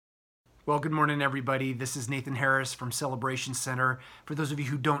Well, good morning, everybody. This is Nathan Harris from Celebration Center. For those of you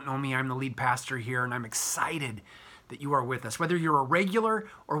who don't know me, I'm the lead pastor here, and I'm excited that you are with us. Whether you're a regular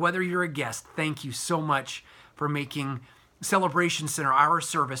or whether you're a guest, thank you so much for making Celebration Center, our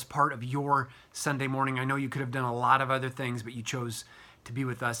service, part of your Sunday morning. I know you could have done a lot of other things, but you chose to be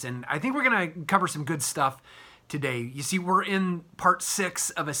with us. And I think we're going to cover some good stuff today. You see, we're in part 6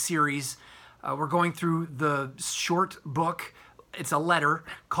 of a series. We're going through the short book. It's a letter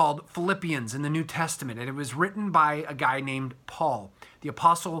called Philippians in the New Testament, and it was written by a guy named Paul, the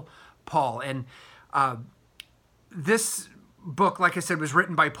Apostle Paul. And this book, like I said, was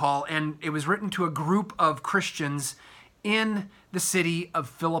written by Paul, and it was written to a group of Christians in the city of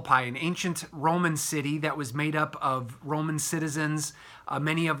Philippi, an ancient Roman city that was made up of Roman citizens,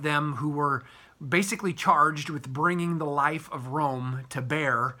 many of them who were basically charged with bringing the life of Rome to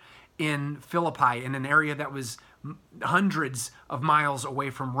bear in Philippi, in an area that was hundreds of miles away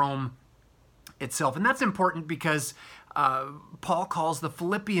from Rome itself. And that's important because Paul calls the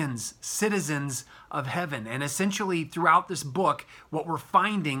Philippians citizens of heaven. And essentially throughout this book, what we're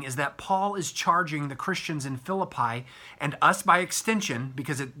finding is that Paul is charging the Christians in Philippi, and us by extension,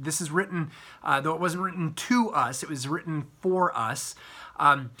 because this is written, though it wasn't written to us, it was written for us.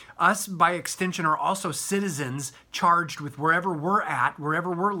 Us by extension are also citizens charged with wherever we're at,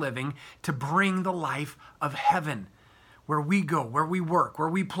 wherever we're living, to bring the life of heaven. Where we go, where we work, where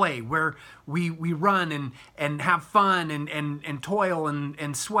we play, where we run and have fun and toil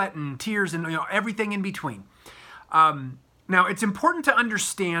and sweat and tears and everything in between. Now, it's important to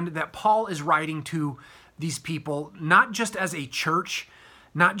understand that Paul is writing to these people not just as a church,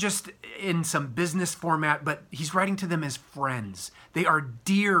 not just in some business format, but he's writing to them as friends. They are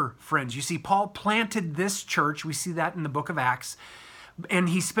dear friends. You see, Paul planted this church. We see that in the book of Acts. And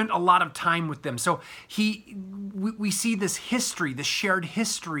he spent a lot of time with them. So we see this history, this shared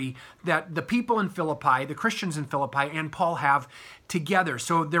history that the people in Philippi, the Christians in Philippi, and Paul have together.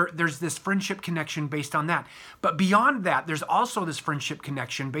 So there's this friendship connection based on that. But beyond that, there's also this friendship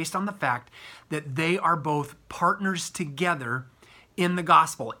connection based on the fact that they are both partners together in the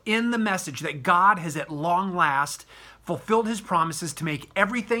gospel, in the message that God has at long last fulfilled his promises to make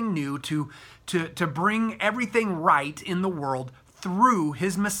everything new, to bring everything right in the world through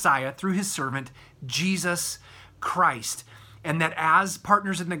his Messiah, through his servant, Jesus Christ. And that as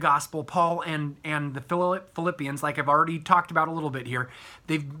partners in the gospel, Paul and the Philippians, like I've already talked about a little bit here,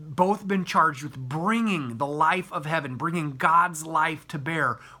 they've both been charged with bringing the life of heaven, bringing God's life to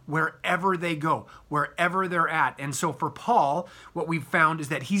bear wherever they go, wherever they're at. And so for Paul, what we've found is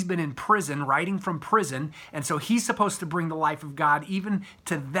that he's been in prison, writing from prison, and so he's supposed to bring the life of God even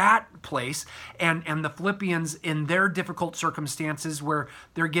to that place. And the Philippians, in their difficult circumstances where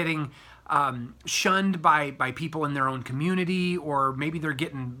they're getting shunned by people in their own community, or maybe they're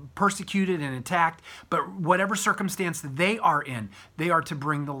getting persecuted and attacked, but whatever circumstance they are in, they are to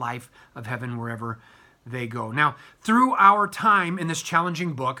bring the life of heaven wherever they go. Now, through our time in this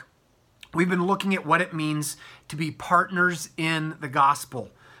challenging book, we've been looking at what it means to be partners in the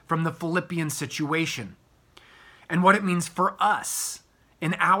gospel from the Philippian situation, and what it means for us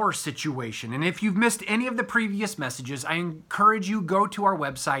in our situation. And if you've missed any of the previous messages, I encourage you go to our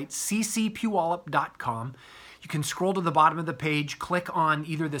website, ccpuyallup.com. You can scroll to the bottom of the page, click on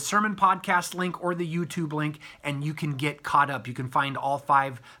either the sermon podcast link or the YouTube link, and you can get caught up. You can find all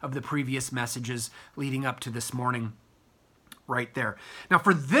 5 of the previous messages leading up to this morning right there. Now,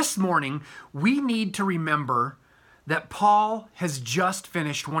 for this morning, we need to remember that Paul has just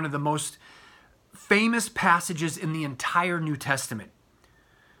finished one of the most famous passages in the entire New Testament.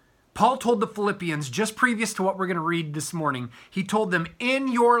 Paul told the Philippians, just previous to what we're going to read this morning, he told them, in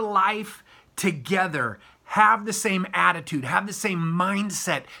your life together, have the same attitude, have the same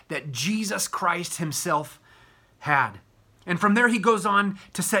mindset that Jesus Christ himself had. And from there he goes on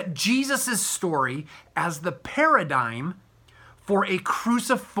to set Jesus' story as the paradigm for a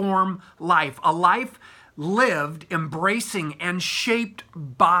cruciform life, a life lived, embracing, and shaped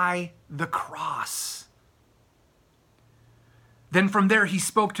by the cross. Then from there, he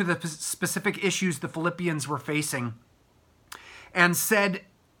spoke to the specific issues the Philippians were facing and said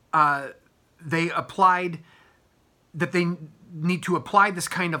they need to apply this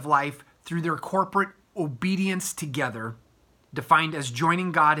kind of life through their corporate obedience together, defined as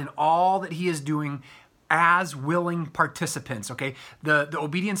joining God in all that he is doing as willing participants, okay? The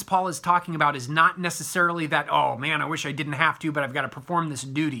obedience Paul is talking about is not necessarily that, oh man, I wish I didn't have to, but I've got to perform this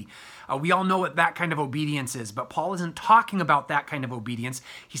duty. We all know what that kind of obedience is, but Paul isn't talking about that kind of obedience.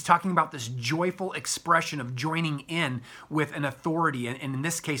 He's talking about this joyful expression of joining in with an authority, and in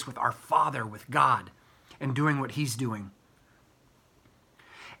this case with our Father, with God, and doing what he's doing.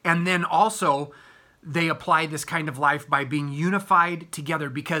 And then also they apply this kind of life by being unified together,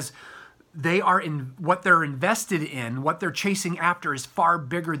 because they are in what they're invested in, what they're chasing after is far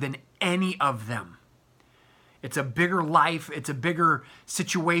bigger than any of them. It's a bigger life. It's a bigger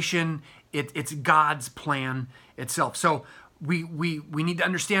situation. It's God's plan itself. So we need to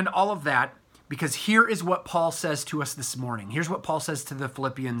understand all of that, because here is what Paul says to us this morning. Here's what Paul says to the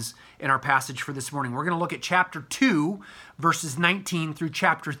Philippians in our passage for this morning. We're going to look at chapter 2, verses 19 through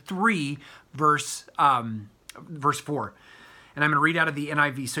chapter 3, verse 4. And I'm going to read out of the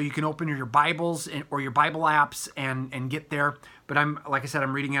NIV. So you can open your Bibles or your Bible apps and get there. But like I said,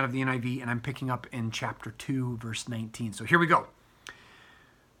 I'm reading out of the NIV, and I'm picking up in chapter 2, verse 19. So here we go.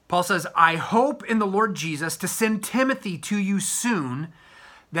 Paul says, I hope in the Lord Jesus to send Timothy to you soon,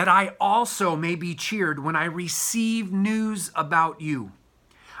 that I also may be cheered when I receive news about you.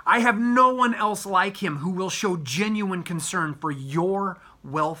 I have no one else like him who will show genuine concern for your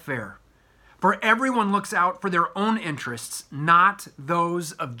welfare. For everyone looks out for their own interests, not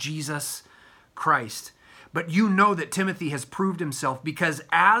those of Jesus Christ. But you know that Timothy has proved himself, because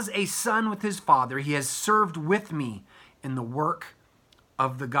as a son with his father, he has served with me in the work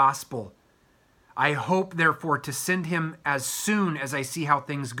of the gospel. I hope, therefore, to send him as soon as I see how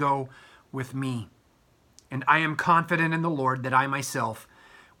things go with me. And I am confident in the Lord that I myself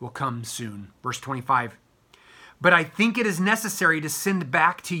will come soon. Verse 25. But I think it is necessary to send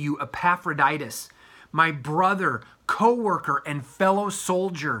back to you Epaphroditus, my brother, co-worker, and fellow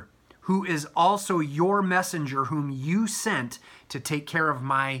soldier, who is also your messenger, whom you sent to take care of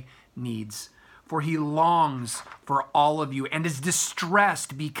my needs. For he longs for all of you and is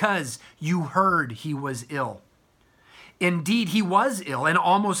distressed because you heard he was ill. Indeed, he was ill and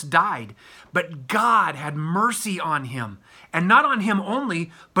almost died, but God had mercy on him, and not on him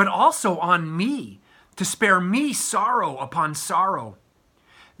only, but also on me, to spare me sorrow upon sorrow.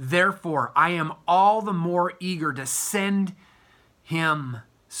 Therefore, I am all the more eager to send him,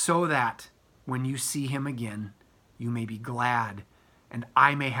 so that when you see him again, you may be glad, and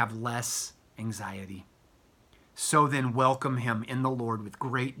I may have less anxiety. So then welcome him in the Lord with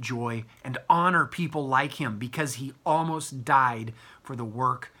great joy, and honor people like him, because he almost died for the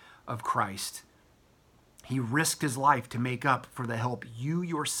work of Christ. He risked his life to make up for the help you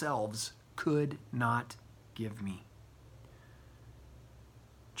yourselves could not give me.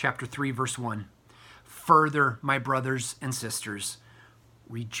 Chapter 3, verse 1. Further, my brothers and sisters,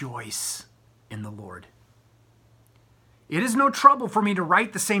 rejoice in the Lord. It is no trouble for me to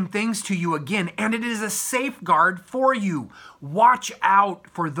write the same things to you again, and it is a safeguard for you. Watch out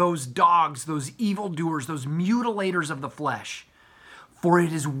for those dogs, those evildoers, those mutilators of the flesh. For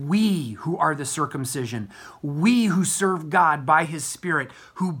it is we who are the circumcision, we who serve God by his Spirit,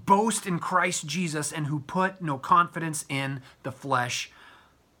 who boast in Christ Jesus, and who put no confidence in the flesh,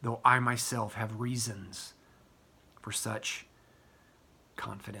 though I myself have reasons for such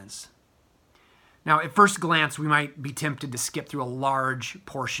confidence. Now, at first glance, we might be tempted to skip through a large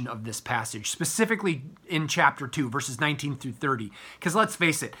portion of this passage, specifically in chapter 2, verses 19 through 30. Because let's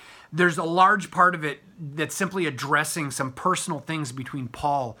face it, there's a large part of it that's simply addressing some personal things between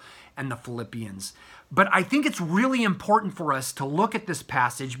Paul and the Philippians. But I think it's really important for us to look at this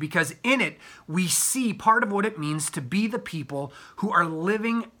passage, because in it, we see part of what it means to be the people who are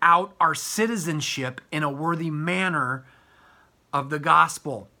living out our citizenship in a worthy manner of the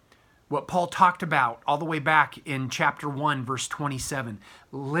gospel. What Paul talked about all the way back in chapter 1, verse 27.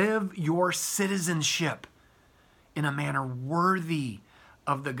 Live your citizenship in a manner worthy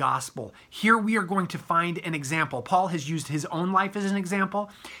of the gospel. Here we are going to find an example. Paul has used his own life as an example.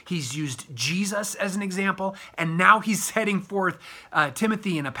 He's used Jesus as an example. And now he's setting forth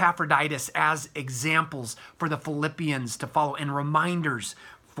Timothy and Epaphroditus as examples for the Philippians to follow and reminders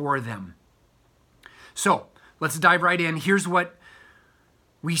for them. So let's dive right in. Here's what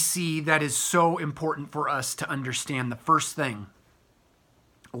we see that is so important for us to understand. The first thing,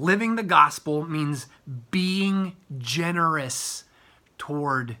 living the gospel means being generous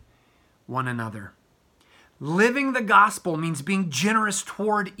toward one another. Living the gospel means being generous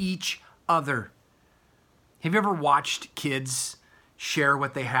toward each other. Have you ever watched kids share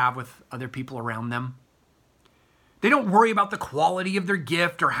what they have with other people around them? They don't worry about the quality of their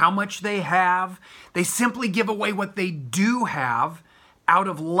gift or how much they have. They simply give away what they do have out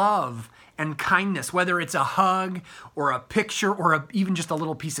of love and kindness, whether it's a hug or a picture or even just a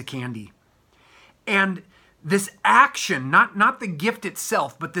little piece of candy. And this action, not the gift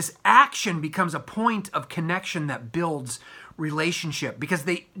itself, but this action becomes a point of connection that builds relationship, because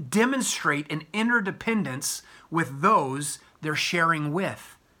they demonstrate an interdependence with those they're sharing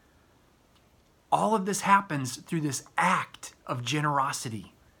with. All of this happens through this act of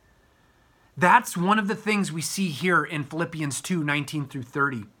generosity. That's one of the things we see here in Philippians 2:19 through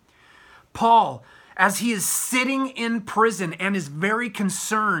 30. Paul, as he is sitting in prison and is very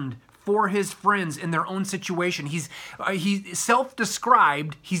concerned for his friends in their own situation, he's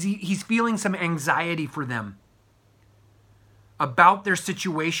self-described, he's feeling some anxiety for them about their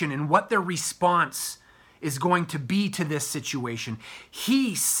situation and what their response is going to be to this situation.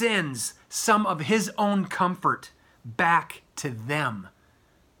 He sends some of his own comfort back to them.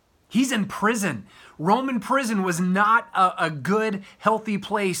 He's in prison. Roman prison was not a good, healthy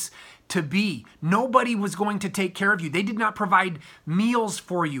place to be. Nobody was going to take care of you. They did not provide meals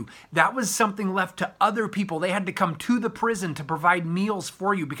for you. That was something left to other people. They had to come to the prison to provide meals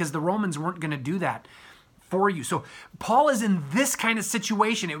for you because the Romans weren't going to do that for you. So Paul is in this kind of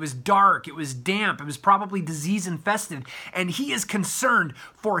situation. It was dark, it was damp, it was probably disease infested, and he is concerned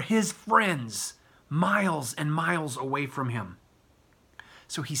for his friends miles and miles away from him.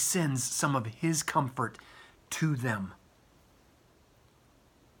 So he sends some of his comfort to them.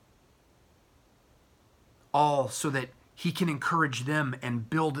 All so that he can encourage them and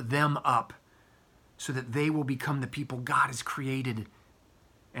build them up so that they will become the people God has created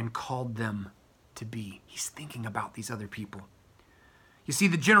and called them to be. He's thinking about these other people. You see,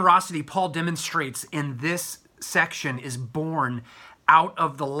 the generosity Paul demonstrates in this section is born out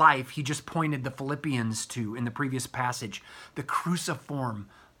of the life he just pointed the Philippians to in the previous passage, the cruciform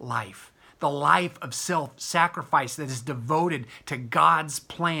life, the life of self-sacrifice that is devoted to God's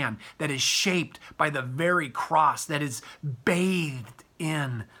plan, that is shaped by the very cross, that is bathed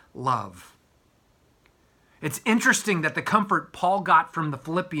in love. It's interesting that the comfort Paul got from the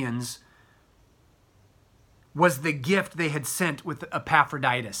Philippians was the gift they had sent with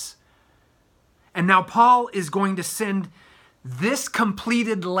Epaphroditus. And now Paul is going to send this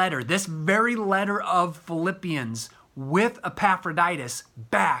completed letter, this very letter of Philippians with Epaphroditus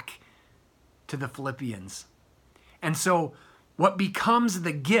back to the Philippians. And so what becomes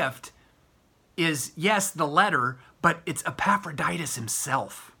the gift is, yes, the letter, but it's Epaphroditus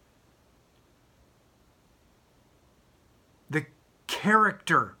himself. The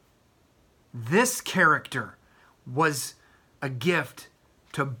character, this character, was a gift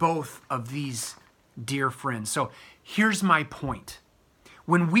to both of these dear friends. So here's my point.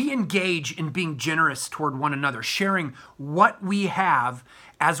 When we engage in being generous toward one another, sharing what we have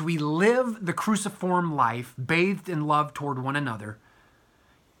as we live the cruciform life, bathed in love toward one another,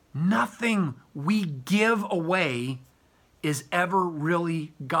 nothing we give away is ever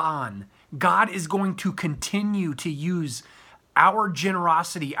really gone. God is going to continue to use our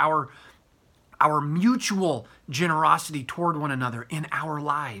generosity, our mutual generosity toward one another in our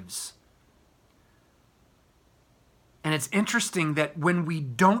lives. And it's interesting that when we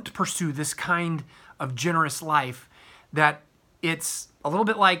don't pursue this kind of generous life, that it's a little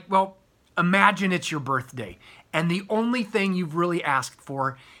bit like, well, imagine it's your birthday, and the only thing you've really asked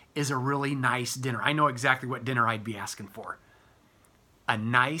for is a really nice dinner. I know exactly what dinner I'd be asking for. A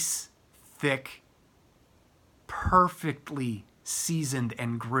nice, thick, perfectly seasoned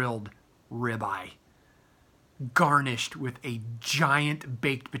and grilled ribeye, garnished with a giant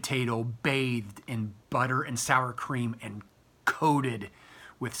baked potato bathed in butter and sour cream and coated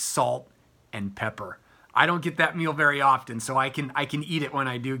with salt and pepper. I don't get that meal very often, so I can eat it when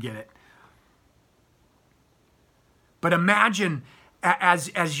I do get it. But imagine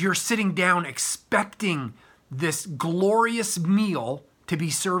as you're sitting down expecting this glorious meal to be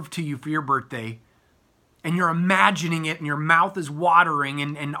served to you for your birthday, and you're imagining it and your mouth is watering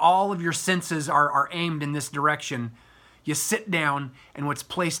and all of your senses are aimed in this direction. You sit down and what's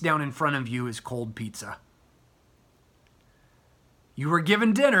placed down in front of you is cold pizza. You were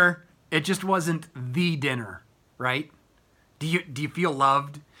given dinner, it just wasn't the dinner, right? Do you feel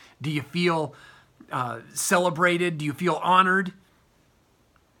loved? Do you feel celebrated? Do you feel honored?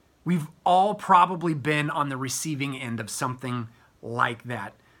 We've all probably been on the receiving end of something like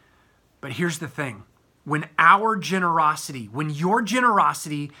that. But here's the thing. When our generosity, when your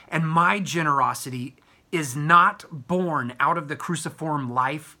generosity and my generosity is not born out of the cruciform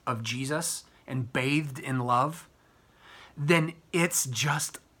life of Jesus and bathed in love, then it's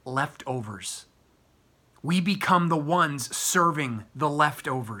just leftovers. We become the ones serving the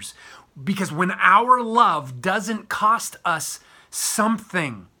leftovers. Because when our love doesn't cost us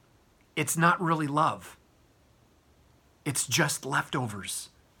something, it's not really love. It's just leftovers.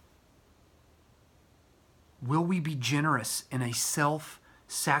 Will we be generous in a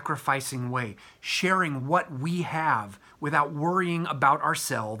self-sacrificing way, sharing what we have without worrying about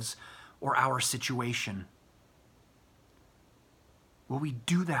ourselves or our situation? Will we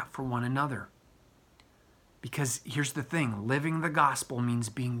do that for one another? Because here's the thing, living the gospel means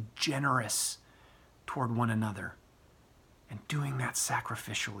being generous toward one another and doing that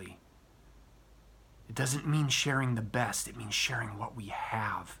sacrificially. It doesn't mean sharing the best, it means sharing what we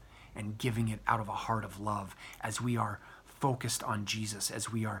have and giving it out of a heart of love as we are focused on Jesus,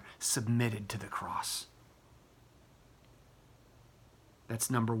 as we are submitted to the cross. That's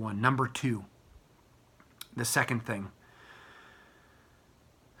number one. Number two, the second thing.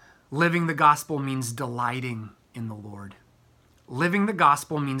 Living the gospel means delighting in the Lord. Living the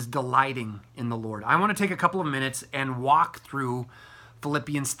gospel means delighting in the Lord. I want to take a couple of minutes and walk through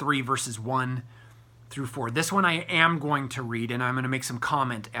Philippians 3, verses 1 through 4. This one I am going to read, and I'm going to make some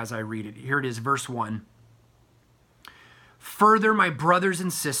comment as I read it. Here it is, verse 1. Further, my brothers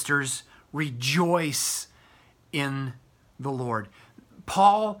and sisters, rejoice in the Lord.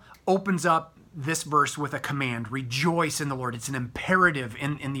 Paul opens up this verse with a command, rejoice in the Lord. It's an imperative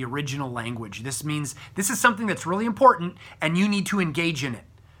in the original language. This means this is something that's really important and you need to engage in it,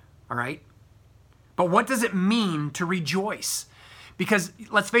 all right? But what does it mean to rejoice? Because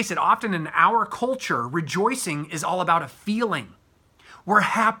let's face it, often in our culture, rejoicing is all about a feeling. We're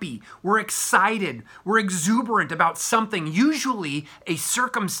happy, we're excited, we're exuberant about something, usually a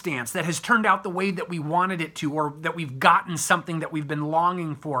circumstance that has turned out the way that we wanted it to, or that we've gotten something that we've been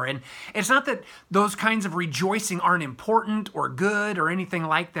longing for. And it's not that those kinds of rejoicing aren't important or good or anything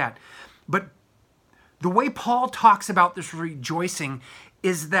like that. But the way Paul talks about this rejoicing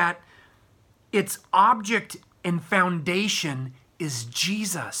is that its object and foundation is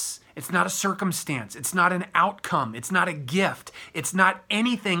Jesus. It's not a circumstance. It's not an outcome. It's not a gift. It's not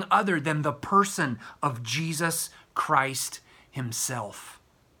anything other than the person of Jesus Christ himself.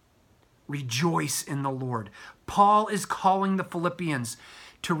 Rejoice in the Lord. Paul is calling the Philippians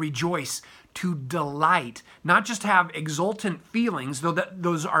to rejoice, to delight, not just have exultant feelings, though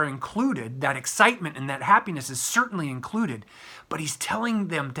those are included. That excitement and that happiness is certainly included. But he's telling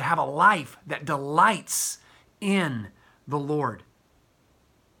them to have a life that delights in the Lord.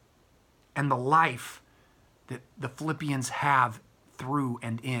 And the life that the Philippians have through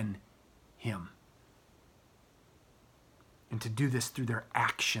and in him. And to do this through their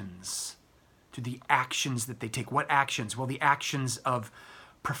actions, through the actions that they take. What actions? Well, the actions of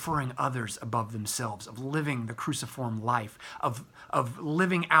preferring others above themselves, of living the cruciform life, of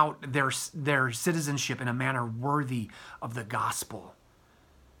living out their citizenship in a manner worthy of the gospel.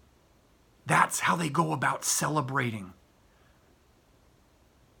 That's how they go about celebrating.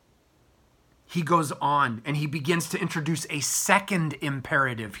 He goes on and he begins to introduce a second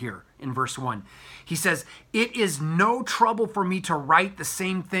imperative here in verse 1. He says, "It is no trouble for me to write the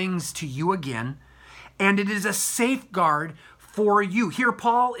same things to you again, and it is a safeguard for you." Here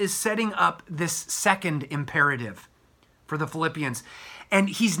Paul is setting up this second imperative for the Philippians. And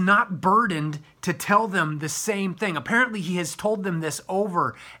he's not burdened to tell them the same thing. Apparently, he has told them this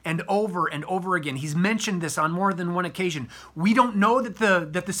over and over and over again. He's mentioned this on more than one occasion. We don't know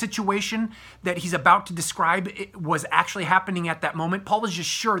that the situation that he's about to describe was actually happening at that moment. Paul was just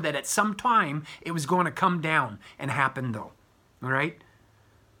sure that at some time it was going to come down and happen, though. All right?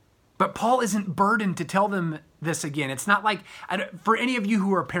 But Paul isn't burdened to tell them this again. It's not like, for any of you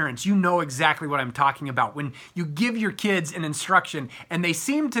who are parents, you know exactly what I'm talking about. When you give your kids an instruction and they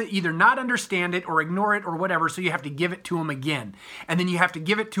seem to either not understand it or ignore it or whatever, so you have to give it to them again. And then you have to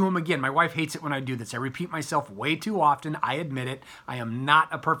give it to them again. My wife hates it when I do this. I repeat myself way too often. I admit it. I am not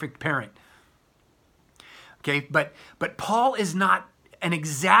a perfect parent. Okay, but Paul is not an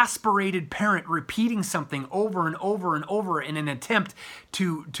exasperated parent repeating something over and over and over in an attempt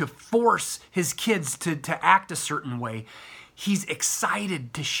to force his kids to act a certain way. He's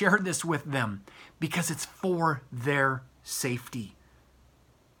excited to share this with them because it's for their safety.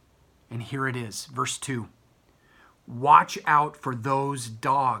 And here it is, verse 2. Watch out for those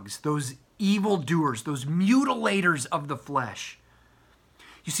dogs, those evildoers, those mutilators of the flesh.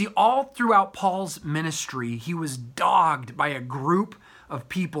 You see, all throughout Paul's ministry, he was dogged by a group of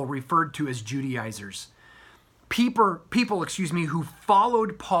people referred to as Judaizers. People, who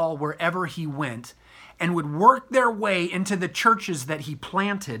followed Paul wherever he went and would work their way into the churches that he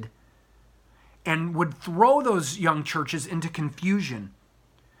planted and would throw those young churches into confusion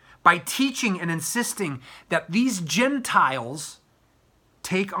by teaching and insisting that these Gentiles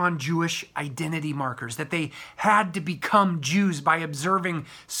take on Jewish identity markers, that they had to become Jews by observing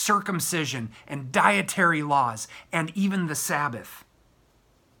circumcision and dietary laws and even the Sabbath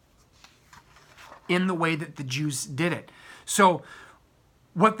in the way that the Jews did it. So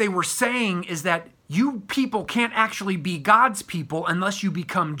what they were saying is that you people can't actually be God's people unless you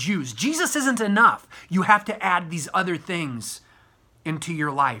become Jews. Jesus isn't enough. You have to add these other things into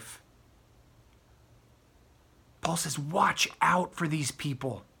your life. Paul says, watch out for these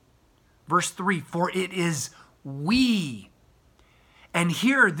people. Verse 3, for it is we. And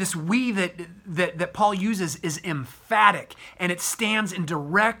here, this we that Paul uses is emphatic, and it stands in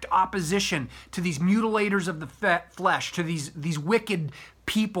direct opposition to these mutilators of the flesh, to these wicked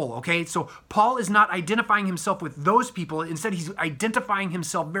people, okay? So Paul is not identifying himself with those people. Instead, he's identifying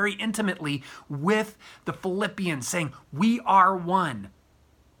himself very intimately with the Philippians, saying, we are one.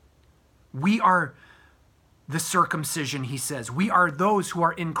 We are the circumcision, he says. We are those who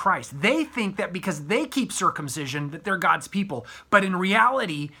are in Christ. They think that because they keep circumcision, that they're God's people. But in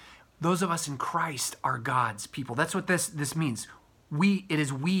reality, those of us in Christ are God's people. That's what this means. It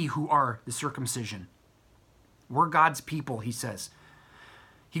is we who are the circumcision. We're God's people, he says.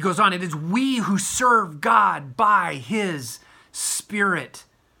 He goes on, it is we who serve God by his Spirit.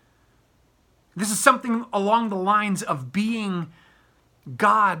 This is something along the lines of being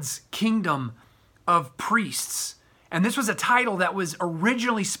God's kingdom of priests. And this was a title that was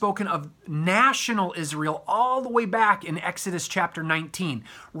originally spoken of national Israel all the way back in Exodus chapter 19.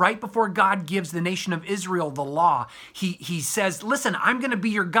 Right before God gives the nation of Israel the law, he says, listen, I'm going to be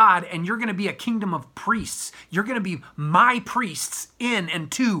your God and you're going to be a kingdom of priests. You're going to be my priests in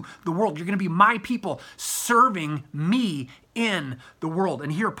and to the world. You're going to be my people serving me in the world.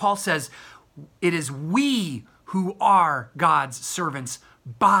 And here Paul says, it is we who are God's servants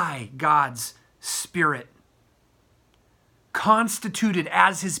by God's Spirit, constituted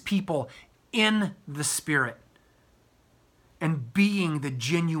as his people in the Spirit, and being the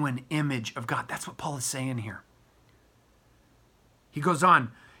genuine image of God. That's what Paul is saying here. He goes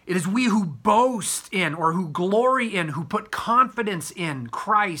on, it is we who boast in, or who glory in, who put confidence in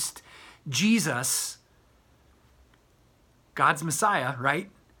Christ Jesus, God's Messiah,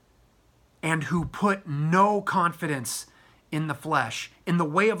 right? And who put no confidence in the flesh, in the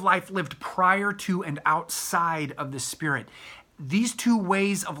way of life lived prior to and outside of the Spirit. These two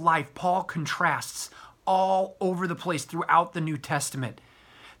ways of life, Paul contrasts all over the place throughout the New Testament.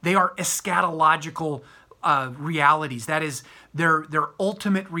 They are eschatological realities. That is, they're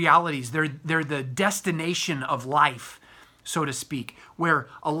ultimate realities. They're the destination of life, so to speak, where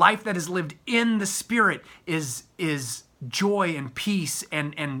a life that is lived in the Spirit is joy and peace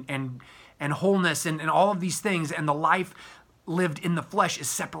and wholeness and all of these things, and the life lived in the flesh is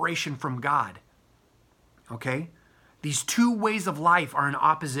separation from God. Okay? These two ways of life are in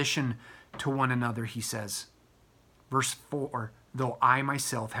opposition to one another, he says. Verse 4, though I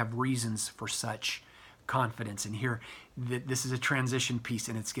myself have reasons for such confidence. And here, this is a transition piece,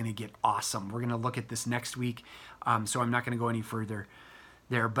 and it's going to get awesome. We're going to look at this next week, so I'm not going to go any further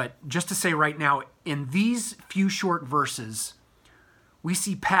there. But just to say right now, in these few short verses, we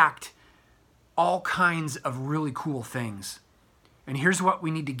see packed all kinds of really cool things. And here's what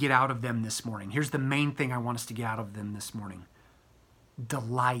we need to get out of them this morning. Here's the main thing I want us to get out of them this morning.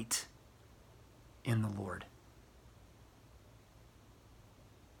 Delight in the Lord.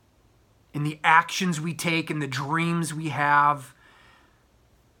 In the actions we take, in the dreams we have,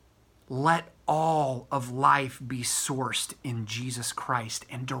 let all of life be sourced in Jesus Christ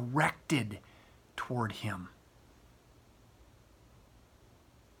and directed toward him.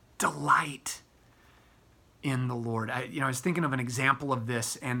 Delight in the Lord. I was thinking of an example of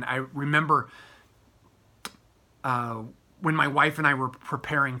this, and I remember when my wife and I were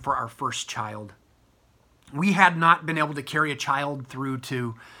preparing for our first child. We had not been able to carry a child through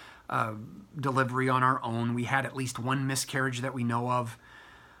to delivery on our own. We had at least one miscarriage that we know of,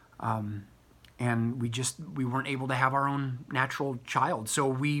 and we weren't able to have our own natural child. So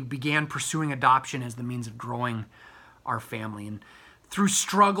we began pursuing adoption as the means of growing our family. And through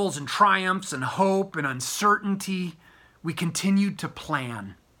struggles and triumphs and hope and uncertainty, we continued to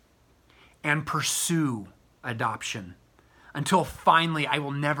plan and pursue adoption until finally, I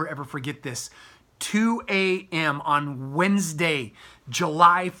will never ever forget this, 2 a.m. on Wednesday,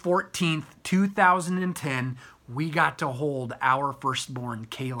 July 14th, 2010, we got to hold our firstborn,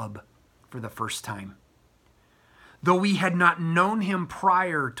 Caleb, for the first time. Though we had not known him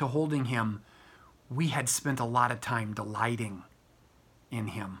prior to holding him, we had spent a lot of time delighting in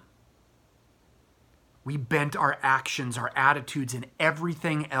him. We bent our actions, our attitudes, and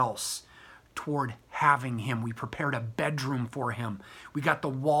everything else toward having him. We prepared a bedroom for him. We got the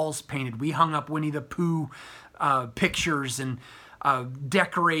walls painted. We hung up Winnie the Pooh pictures and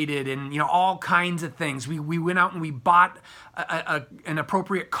decorated and all kinds of things. We went out and we bought an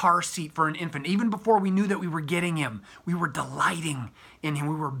appropriate car seat for an infant. Even before we knew that we were getting him, we were delighting in him.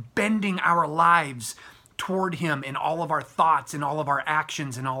 We were bending our lives toward him in all of our thoughts, in all of our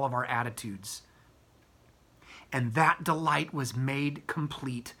actions, in all of our attitudes. And that delight was made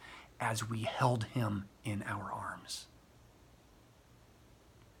complete as we held him in our arms.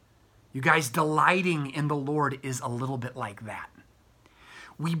 You guys, delighting in the Lord is a little bit like that.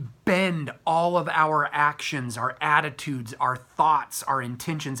 We bend all of our actions, our attitudes, our thoughts, our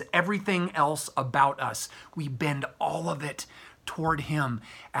intentions, everything else about us. We bend all of it toward Him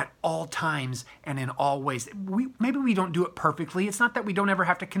at all times and in all ways. Maybe we don't do it perfectly. It's not that we don't ever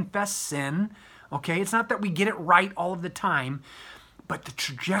have to confess sin, okay? It's not that we get it right all of the time, but the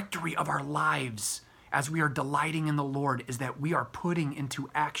trajectory of our lives as we are delighting in the Lord is that we are putting into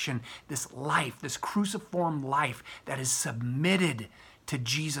action this life, this cruciform life that is submitted to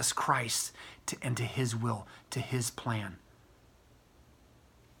Jesus Christ and to His will, to His plan.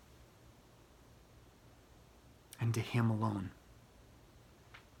 And to Him alone.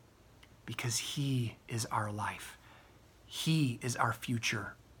 Because He is our life. He is our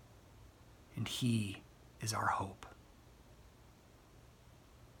future. And He is our hope.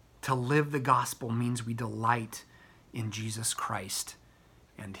 To live the gospel means we delight in Jesus Christ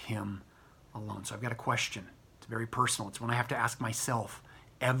and Him alone. So I've got a question. It's very personal. It's one I have to ask myself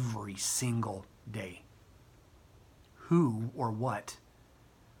every single day. Who or what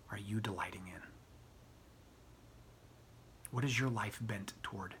are you delighting in? What is your life bent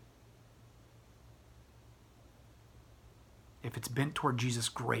toward? If it's bent toward Jesus,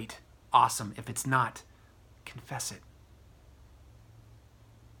 great, awesome. If it's not, confess it.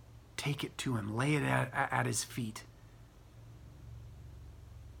 Take it to Him. Lay it at His feet.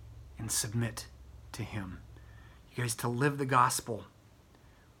 And submit to Him. You guys, to live the gospel,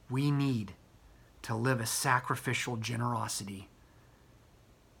 we need to live a sacrificial generosity.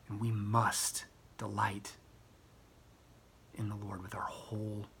 And we must delight in the Lord with our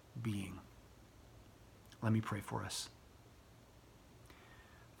whole being. Let me pray for us.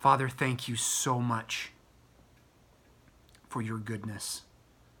 Father, thank you so much for your goodness.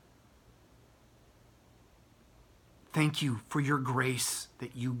 Thank you for your grace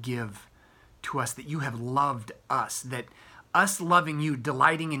that you give to us, that you have loved us, that us loving you,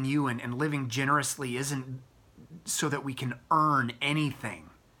 delighting in you, and living generously isn't so that we can earn anything.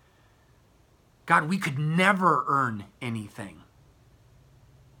 God, we could never earn anything.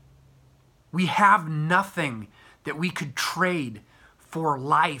 We have nothing that we could trade for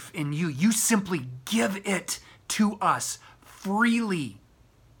life in you. You simply give it to us freely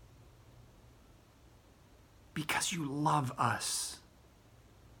because you love us.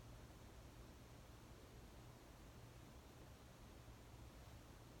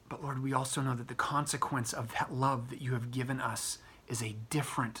 But Lord, we also know that the consequence of that love that you have given us is a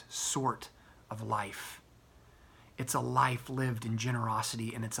different sort of life. It's a life lived in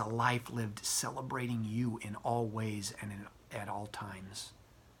generosity, and it's a life lived celebrating you in all ways and at all times.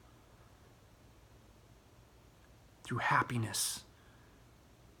 Through happiness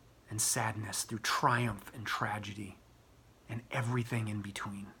and sadness, through triumph and tragedy, and everything in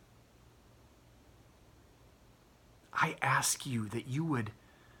between. I ask you that you would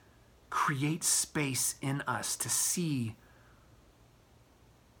create space in us to see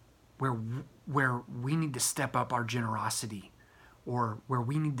where we need to step up our generosity, or where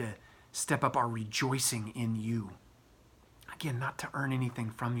we need to step up our rejoicing in you. Again, not to earn anything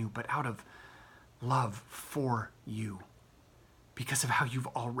from you, but out of love for you, because of how you've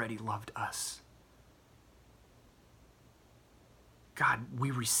already loved us. God, we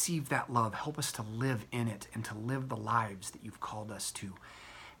receive that love. Help us to live in it and to live the lives that you've called us to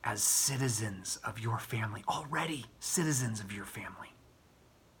as citizens of your family, already citizens of your family.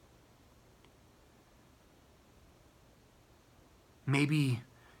 Maybe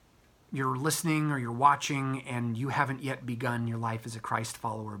you're listening or you're watching and you haven't yet begun your life as a Christ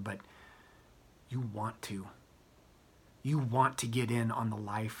follower, but you want to. You want to get in on the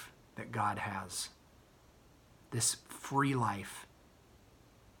life that God has. This free life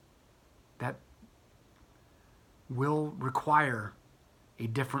that will require a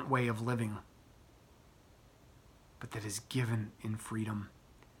different way of living, but that is given in freedom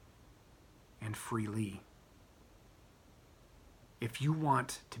and freely. If you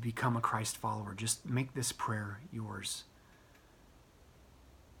want to become a Christ follower, just make this prayer yours.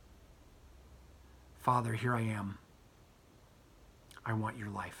 Father, here I am. I want your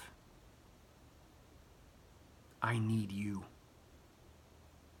life. I need you.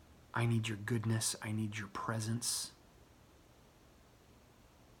 I need your goodness. I need your presence.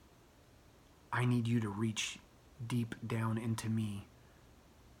 I need you to reach deep down into me.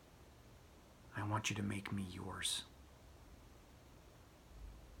 I want you to make me yours.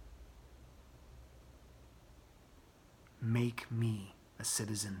 Make me a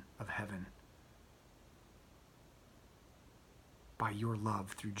citizen of heaven by your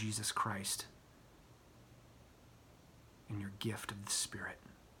love through Jesus Christ in your gift of the Spirit.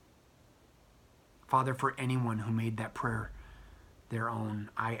 Father, for anyone who made that prayer their own,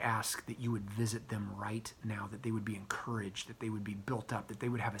 I ask that you would visit them right now, that they would be encouraged, that they would be built up, that they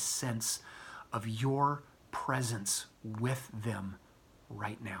would have a sense of your presence with them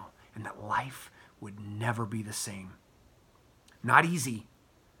right now, and that life would never be the same. Not easy,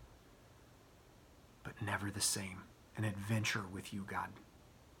 but never the same. An adventure with you, God.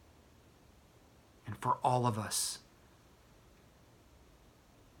 And for all of us,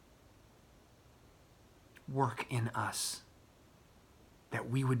 work in us that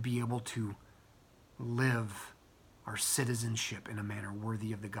we would be able to live our citizenship in a manner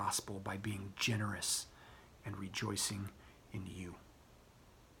worthy of the gospel by being generous and rejoicing in you.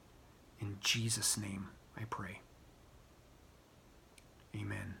 In Jesus' name, I pray.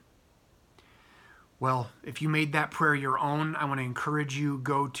 Amen. Well, if you made that prayer your own, I want to encourage you,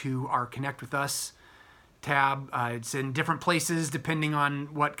 go to our Connect With Us tab. It's in different places depending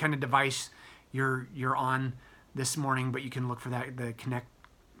on what kind of device you're on this morning, but you can look for that, the Connect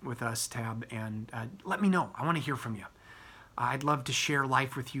With Us tab, and let me know. I want to hear from you. I'd love to share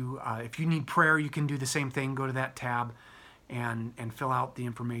life with you. If you need prayer, you can do the same thing. Go to that tab and fill out the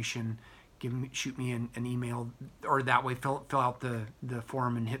information. Shoot me an email, or that way fill out the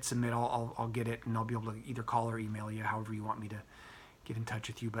form and hit submit. I'll get it, and I'll be able to either call or email you, however you want me to get in touch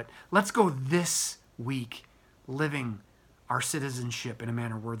with you. But let's go this week living our citizenship in a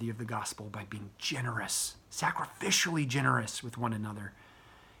manner worthy of the gospel by being generous, sacrificially generous with one another,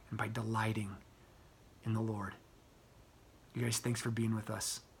 and by delighting in the Lord. You guys, thanks for being with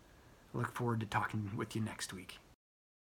us. I look forward to talking with you next week.